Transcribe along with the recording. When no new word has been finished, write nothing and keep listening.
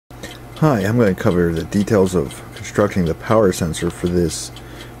Hi, I'm going to cover the details of constructing the power sensor for this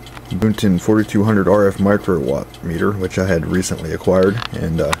Boonton 4200 RF microwatt meter, which I had recently acquired,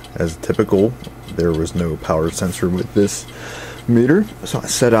 and as typical, there was no power sensor with this meter, so I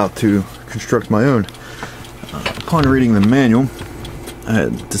set out to construct my own. Upon reading the manual, I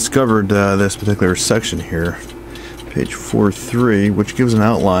had discovered this particular section here, page 4.3, which gives an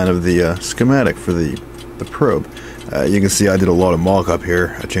outline of the schematic for the probe. You can see I did a lot of mock-up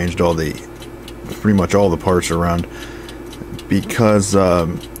here. I changed pretty much all the parts around because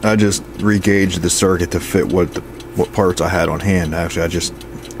I just re-gauged the circuit to fit what parts I had on hand. Actually, I just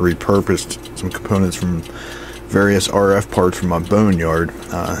repurposed some components from various RF parts from my boneyard.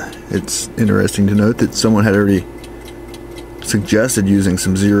 It's interesting to note that someone had already suggested using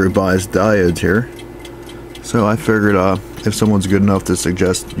some zero bias diodes here. So I figured if someone's good enough to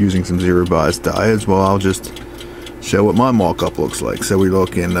suggest using some zero bias diodes, well, I'll just show what my mock-up looks like. So we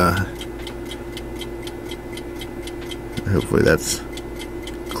look in, hopefully that's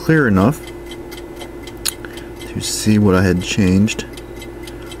clear enough to see what I had changed.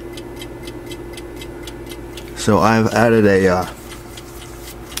 So I've added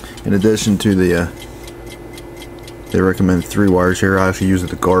in addition to they recommend 3 wires here, I actually use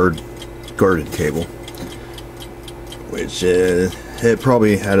the guarded cable, which it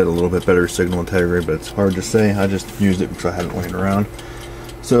probably added a little bit better signal integrity, but it's hard to say. I just used it because I had it laying around.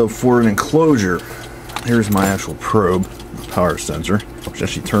 So for an enclosure, here's my actual probe, power sensor, which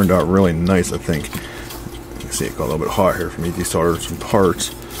actually turned out really nice, I think. You can see it got a little bit hot here for me to solder some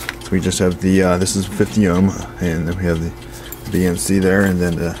parts. So we just have the, this is 50 ohm, and then we have the BNC there, and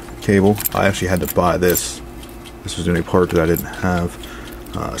then the cable. I actually had to buy this. This was the only part that I didn't have.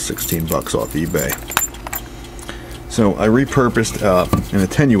 16 bucks off eBay. So I repurposed an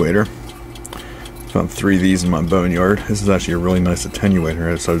attenuator. Found 3 of these in my boneyard. This is actually a really nice attenuator.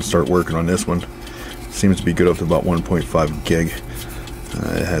 I decided to start working on this one. Seems to be good up to about 1.5 gig.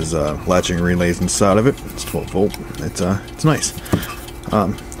 It has latching relays inside of it. It's 12 volt. It's nice.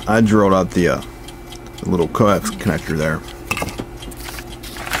 I drilled out the little coax connector there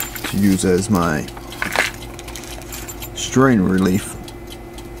to use as my strain relief.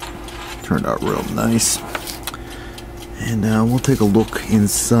 Turned out real nice. And we'll take a look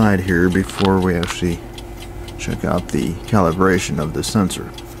inside here before we actually check out the calibration of the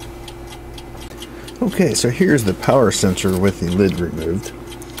sensor. Okay, so here's the power sensor with the lid removed.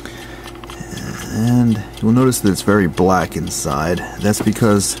 And you'll notice that it's very black inside. That's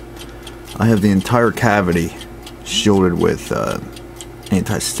because I have the entire cavity shielded with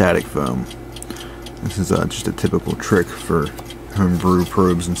anti-static foam. This is just a typical trick for homebrew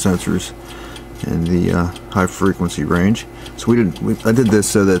probes and sensors in the high frequency range. So I did this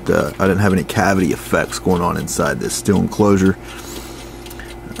so that I didn't have any cavity effects going on inside this steel enclosure.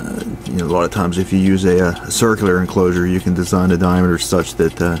 You know, a lot of times if you use a circular enclosure, you can design the diameter such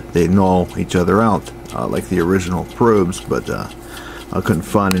that they null each other out, like the original probes, but I couldn't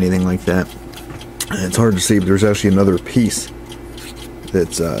find anything like that. And it's hard to see, but there's actually another piece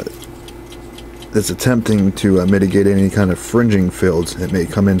that's attempting to mitigate any kind of fringing fields that may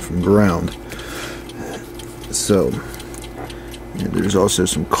come in from ground. So, and there's also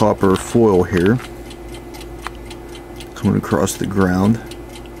some copper foil here coming across the ground.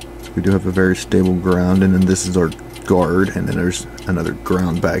 So we do have a very stable ground, and then this is our guard, and then there's another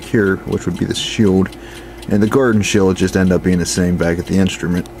ground back here, which would be the shield. And the guard and shield just end up being the same back at the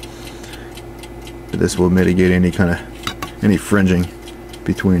instrument. But this will mitigate any fringing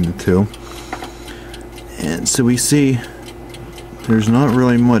between the two. And so we see there's not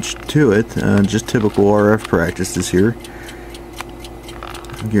really much to it, just typical RF practices here.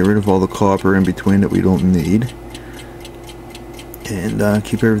 Get rid of all the copper in between that we don't need, and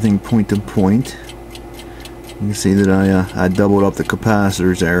keep everything point to point. You can see that I doubled up the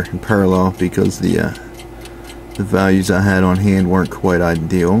capacitors there in parallel because the values I had on hand weren't quite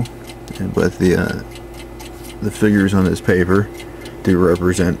ideal, but the figures on this paper do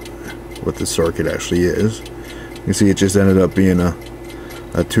represent what the circuit actually is. You can see it just ended up being a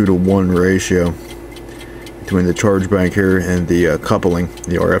 2-to-1 ratio between the charge bank here and the coupling,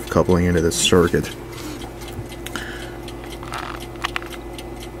 the RF coupling into the circuit.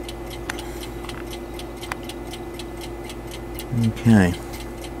 Okay,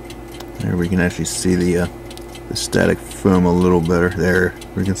 there we can actually see the static foam a little better. There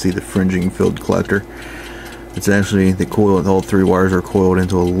we can see the fringing field collector. It's actually the coil. All 3 wires are coiled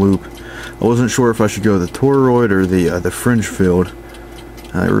into a loop. I wasn't sure if I should go with the toroid or the fringe field.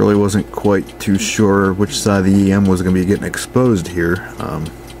 I really wasn't quite too sure which side of the EM was going to be getting exposed here.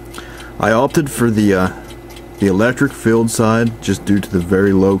 I opted for the the electric field side, just due to the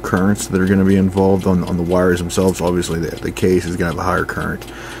very low currents that are going to be involved on the wires themselves. Obviously the case is going to have a higher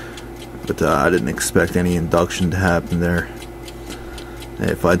current, but I didn't expect any induction to happen there.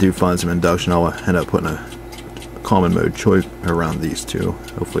 If I do find some induction, I'll end up putting a common mode choice around these two,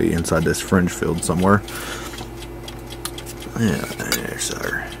 hopefully inside this fringe field somewhere. Yeah, there's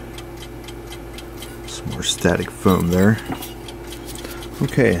our some more static foam there.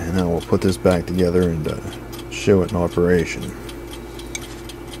 Okay, and now we'll put this back together and show it in operation.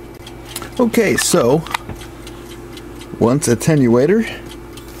 Okay, so once attenuator,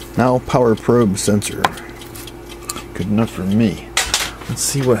 now power probe sensor. Good enough for me. Let's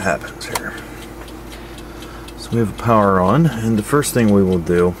see what happens here. So we have power on, and the first thing we will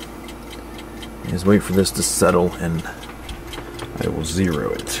do is wait for this to settle, and I will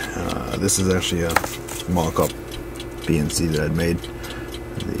zero it. This is actually a mock-up BNC that I'd made.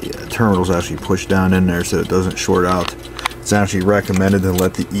 The terminal's actually pushed down in there so it doesn't short out. It's actually recommended to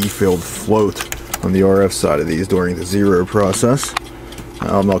let the E field float on the RF side of these during the zero process.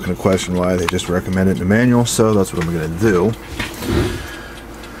 I'm not going to question why, they just recommend it in the manual, so that's what I'm going to do.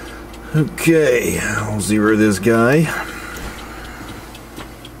 Okay, I'll zero this guy.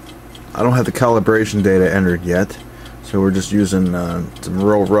 I don't have the calibration data entered yet, so we're just using some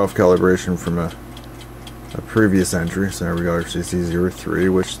real rough calibration from a previous entry. So there we go,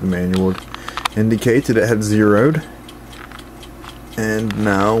 RCC03, which the manual indicated it had zeroed. And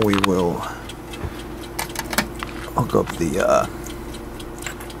now we will hook up the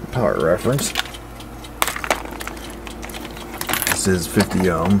power reference. This is 50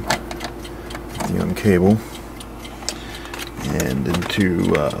 ohm cable, and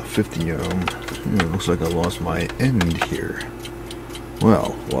into 50 ohm. It looks like I lost my end here.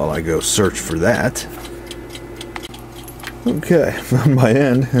 Well, while I go search for that. Okay, found my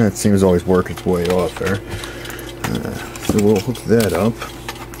end. It seems to always work its way off there. So we'll hook that up.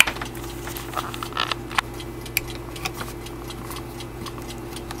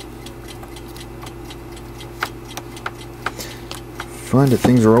 Find that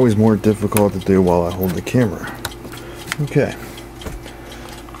things are always more difficult to do while I hold the camera. Okay,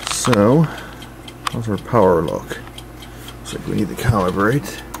 so how's our power look? Looks like we need to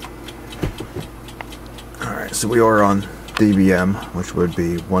calibrate. Alright, so we are on dBm, which would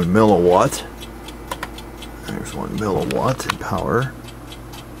be 1 milliwatt. There's 1 milliwatt in power.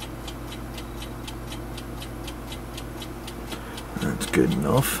 That's good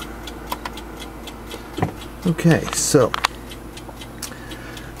enough. Okay, so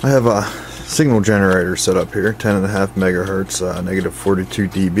I have a signal generator set up here, 10.5 megahertz, negative 42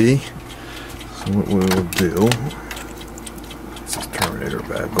 dB. So what we will do, let's just terminator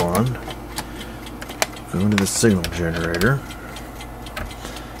back on, go into the signal generator.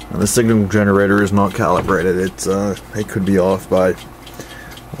 Now the signal generator is not calibrated. It could be off by,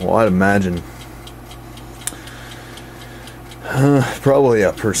 well, I'd imagine probably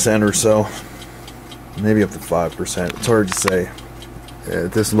a percent or so, maybe up to 5%. It's hard to say.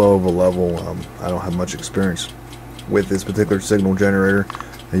 At this low of a level, I don't have much experience with this particular signal generator.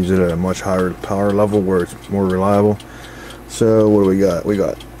 I use it at a much higher power level where it's more reliable. So what do we got? We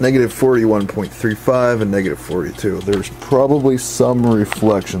got negative 41.35 and negative 42. There's probably some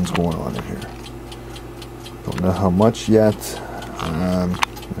reflections going on in here. Don't know how much yet. I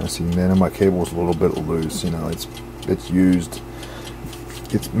see, man, my cable is a little bit loose. You know, it's used,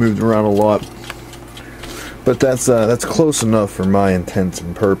 gets moved around a lot. But that's close enough for my intents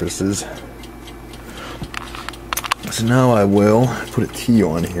and purposes. So now I will put a T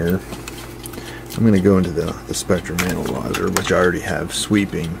on here. I'm going to go into the spectrum analyzer, which I already have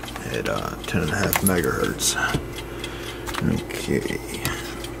sweeping at 10.5 megahertz. Okay,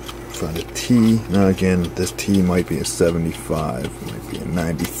 find a T. Now again, this T might be a 75, might be a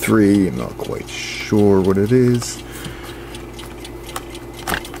 93. I'm not quite sure what it is.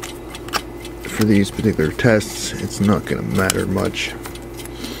 For these particular tests, it's not going to matter much.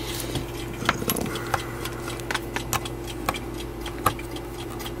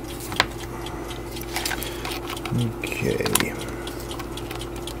 Okay.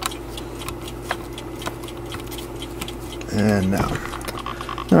 And now.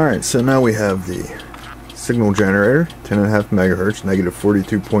 Alright, so now we have the signal generator, 10.5 megahertz, negative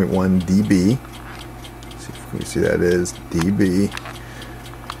 42.1 dB. See if we see that is dB.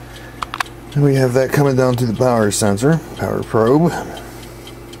 And we have that coming down to the power sensor, power probe,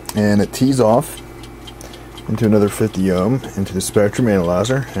 and it tees off into another 50 ohm into the spectrum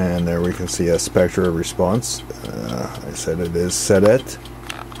analyzer, and there we can see a spectra response. I said it is set at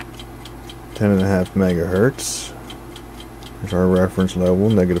 10.5 megahertz. There's our reference level,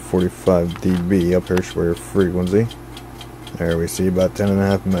 negative 45 dB, up here square frequency. There we see about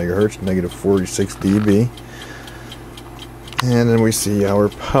 10.5 megahertz, negative 46 dB. And then we see our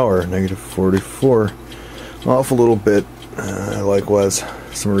power, negative 44. Off a little bit, likewise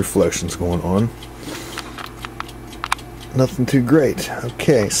some reflections going on. Nothing too great.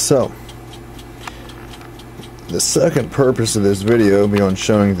 Okay, so the second purpose of this video will be on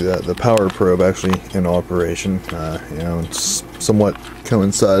showing the power probe actually in operation. You know, it's somewhat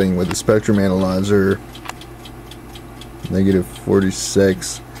coinciding with the spectrum analyzer, negative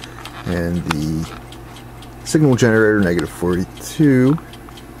 46, and the signal generator, negative 42.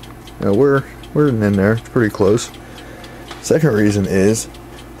 Now we're in there. It's pretty close. Second reason is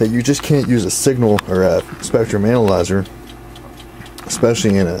that you just can't use a signal or a spectrum analyzer,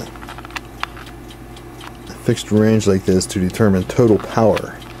 especially in a fixed range like this, to determine total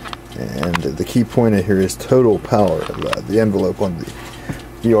power. And the key point here is total power, the envelope on the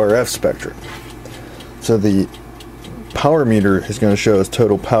RF spectrum. So the power meter is going to show us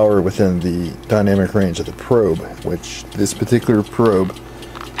total power within the dynamic range of the probe, which this particular probe,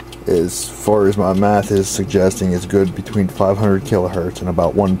 as far as my math is suggesting, is good between 500 kilohertz and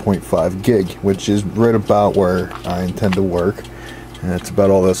about 1.5 gig, which is right about where I intend to work. And that's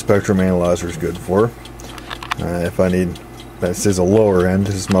about all the spectrum analyzer is good for. If I need, this is a lower end,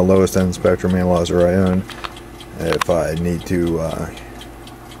 this is my lowest end spectrum analyzer I own. If I need to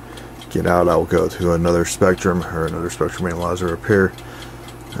get out, I'll go to another spectrum or another spectrum analyzer up here.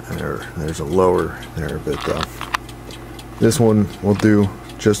 There's a lower there, but this one will do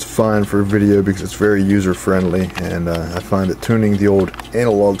just fine for video because it's very user friendly, and I find that tuning the old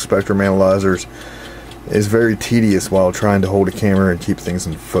analog spectrum analyzers is very tedious while trying to hold a camera and keep things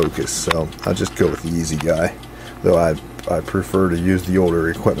in focus. So I just go with the easy guy, though I prefer to use the older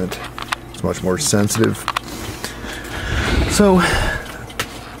equipment. It's much more sensitive. So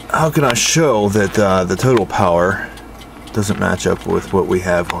how can I show that the total power doesn't match up with what we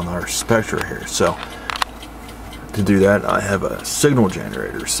have on our spectra here? So to do that, I have a signal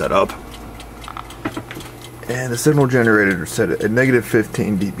generator set up, and the signal generator is set at negative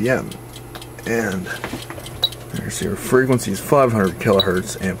 15 dBm, and there's your frequency is 500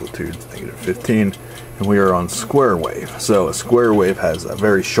 kilohertz, amplitude is negative 15, and we are on square wave. So a square wave has a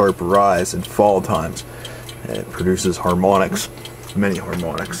very sharp rise and fall times. It produces harmonics, many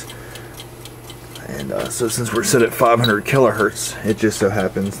harmonics. And so since we're set at 500 kilohertz, it just so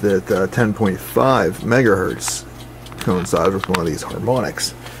happens that 10.5 megahertz coincides with one of these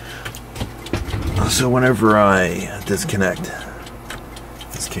harmonics. So whenever I disconnect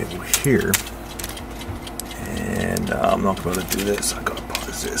this cable here, and I'm not going to do this, I gotta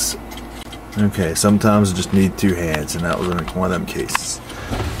pause this. Okay, sometimes I just need two hands, and that was one of them cases.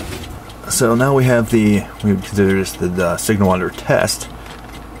 So now we have we consider this the signal under test.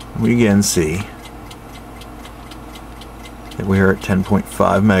 We again see that we are at 10.5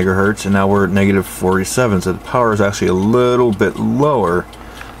 megahertz, and now we're at negative 47, so the power is actually a little bit lower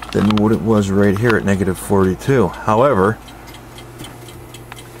than what it was right here at negative 42. However,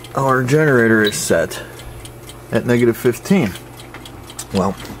 our generator is set at negative 15.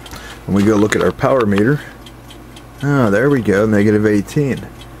 Well, when we go look at our power meter, there we go, negative 18.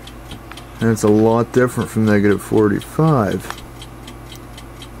 And it's a lot different from negative 45.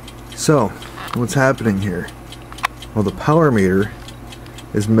 So, what's happening here? Well, the power meter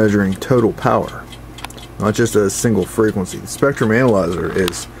is measuring total power, not just a single frequency. The spectrum analyzer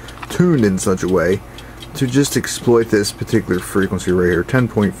is tuned in such a way to just exploit this particular frequency right here,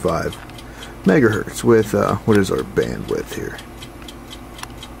 10.5 megahertz, with what is our bandwidth here?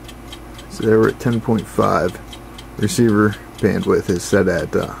 So there we're at 10.5. Receiver bandwidth is set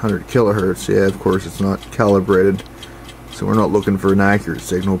at 100 kilohertz. Yeah, of course it's not calibrated, so we're not looking for an accurate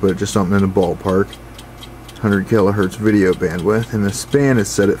signal, but just something in the ballpark. 100 kilohertz video bandwidth, and the span is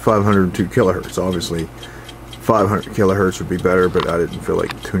set at 502 kilohertz. Obviously 500 kilohertz would be better, but I didn't feel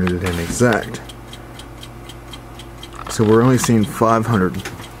like tuning it in exact. So we're only seeing 500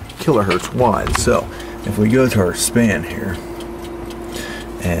 kilohertz wide. So if we go to our span here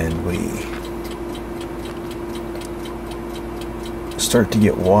and we start to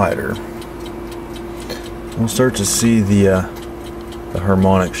get wider, we'll start to see the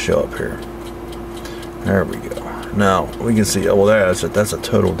harmonics show up here. There we go. Now we can see, oh well, that's a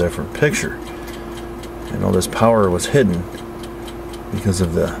total different picture, and all this power was hidden because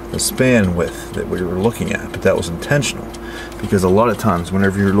of the span width that we were looking at. But that was intentional, because a lot of times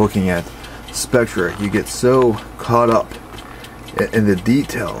whenever you're looking at spectra, you get so caught up in the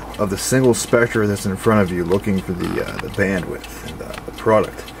detail of the single spectra that's in front of you, looking for the bandwidth and the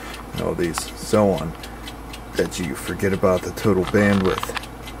product and all these so on, that you forget about the total bandwidth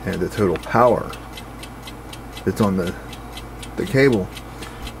and the total power that's on the cable.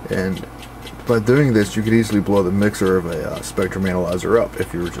 And by doing this, you could easily blow the mixer of a spectrum analyzer up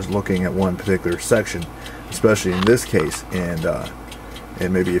if you were just looking at one particular section, especially in this case. And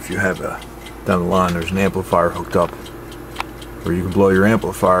maybe if you have down the line there's an amplifier hooked up, where you can blow your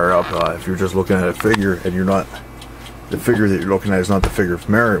amplifier up if you're just looking at a figure, and you're not, the figure that you're looking at is not the figure of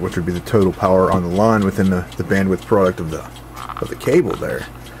merit, which would be the total power on the line within the bandwidth product of the cable there.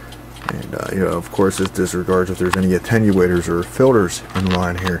 And you know, of course, this disregards if there's any attenuators or filters in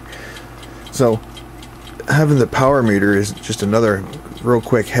line here. So having the power meter is just another real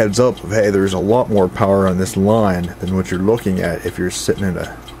quick heads up of, hey, there's a lot more power on this line than what you're looking at if you're sitting in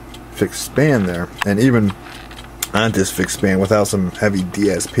a fixed span there. And even on this fixed span without some heavy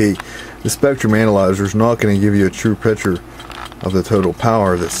DSP, the spectrum analyzer is not going to give you a true picture of the total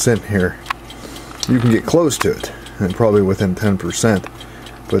power that's sent here. You can get close to it, and probably within 10%,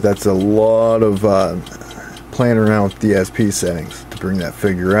 but that's a lot of playing around with DSP settings to bring that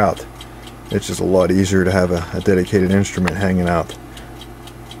figure out. It's just a lot easier to have a dedicated instrument hanging out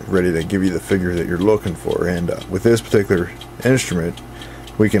ready to give you the figure that you're looking for. And with this particular instrument,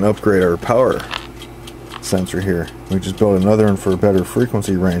 we can upgrade our power sensor here. We just build another one for a better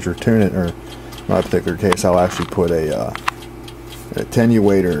frequency range, or tune it, or in my particular case I'll actually put an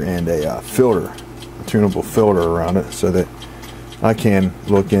attenuator and a filter, a tunable filter around it, so that I can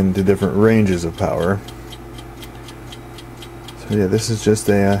look into different ranges of power. So yeah, this is just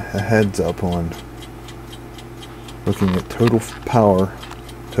a heads up on looking at total power,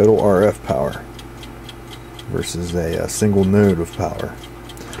 total RF power versus a single node of power.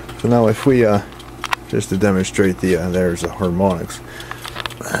 So now if we just to demonstrate there's the harmonics,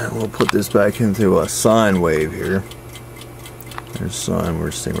 we'll put this back into a sine wave here. There's sine,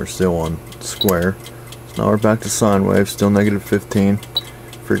 we're still on square. So now we're back to sine wave, still negative 15,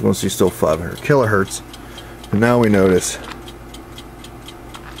 frequency still 500 kilohertz. And now we notice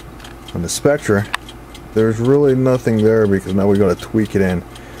on the spectra there's really nothing there, because now we got to tweak it in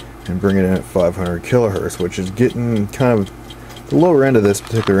and bring it in at 500 kilohertz, which is getting kind of the lower end of this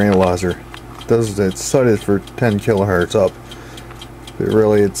particular analyzer. It's cited for 10 kilohertz up, but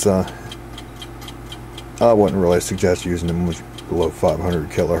really it's I wouldn't really suggest using them much below 500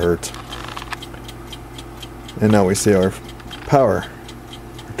 kilohertz. And now we see our power,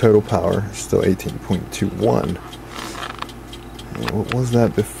 our total power is still 18.21. And what was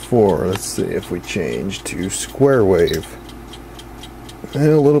that before? Let's see if we change to square wave, and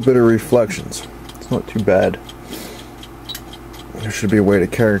a little bit of reflections. It's not too bad. There should be a way to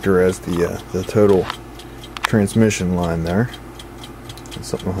characterize the total transmission line there. That's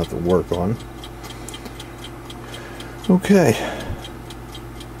something I'll have to work on. Okay,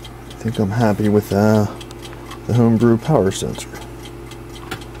 I think I'm happy with the homebrew power sensor.